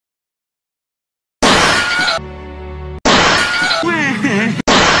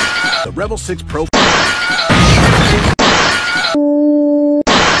Rebel 6 Pro.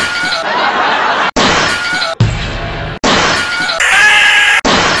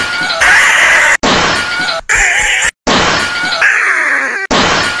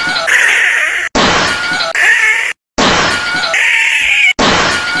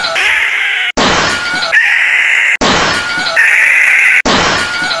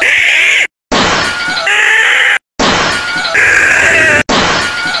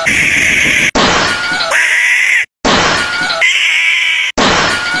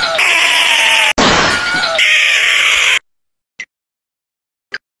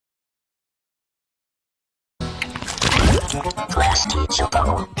 Class teacher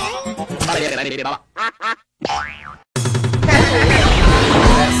go.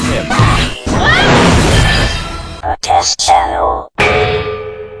 That's him. A test channel.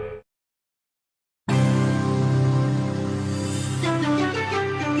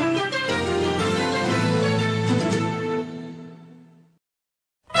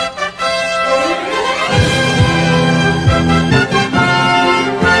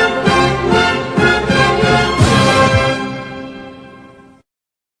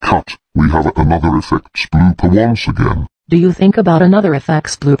 Cut. We have another effects blooper once again. Do you think about another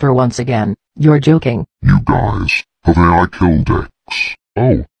effects blooper once again? You're joking. You guys, have AI killed X?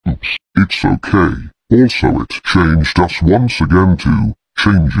 Oh, oops. It's okay. Also it changed us once again to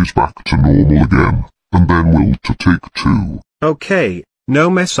changes back to normal again, and then will to take 2. Okay, no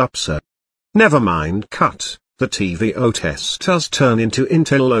mess up sir. Never mind cut, the TVO test does turn into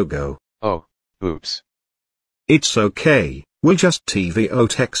Intel logo. Oh, oops. It's okay, we'll just TVO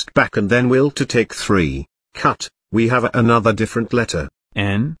text back and then will to take 3. Cut, we have another different letter.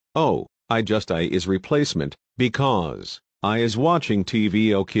 N? Oh, I is replacement, because I is watching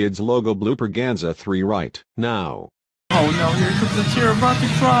TVOKids logo blooper Ganza 3 right now. Oh no, here comes the tear about to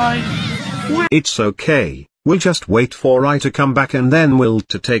cry. It's okay, we'll just wait for I to come back and then will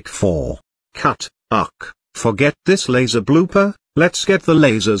to take 4. Cut, forget this laser blooper, let's get the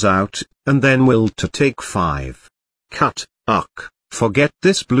lasers out, and then will to take 5. Cut, forget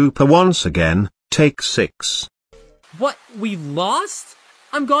this blooper once again, take 6. What? We lost?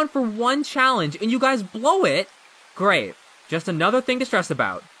 I'm gone for one challenge and you guys blow it? Great. Just another thing to stress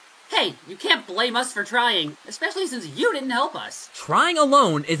about. Hey, you can't blame us for trying, especially since you didn't help us. Trying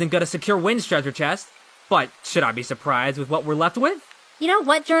alone isn't gonna secure Wynn's treasure chest, but should I be surprised with what we're left with? You know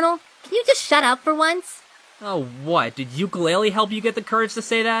what, Journal? Can you just shut up for once? Oh, what? Did ukulele help you get the courage to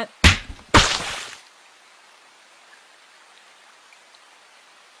say that?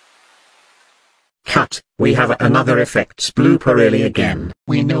 Cut, we have another effects blooper really again.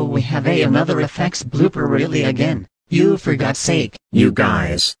 We know we have another effects blooper really again. You for God's sake. You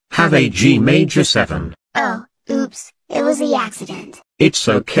guys, have a G major 7. Oh, oops. It was the accident. It's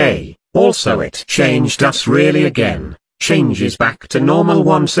okay, also it changed us really again. Changes back to normal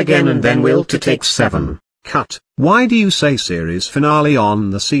once again and then will to take 7. Cut, why do you say series finale on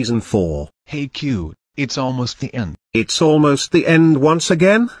the season 4? Hey Q, it's almost the end. It's almost the end once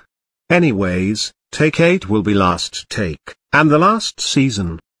again? Anyways, take 8 will be last take, and the last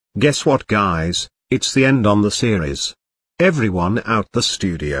season. Guess what guys, it's the end on the series. Everyone out the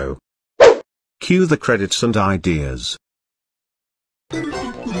studio. Cue the credits and ideas.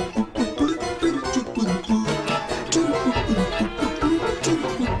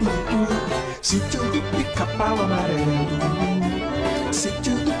 Sítio do Pica-Pau Amarelo.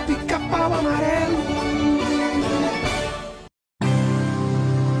 Sítio do Pica-Pau Amarelo.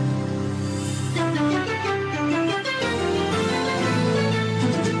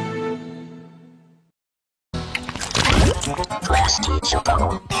 Class teacher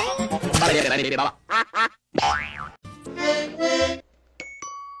go.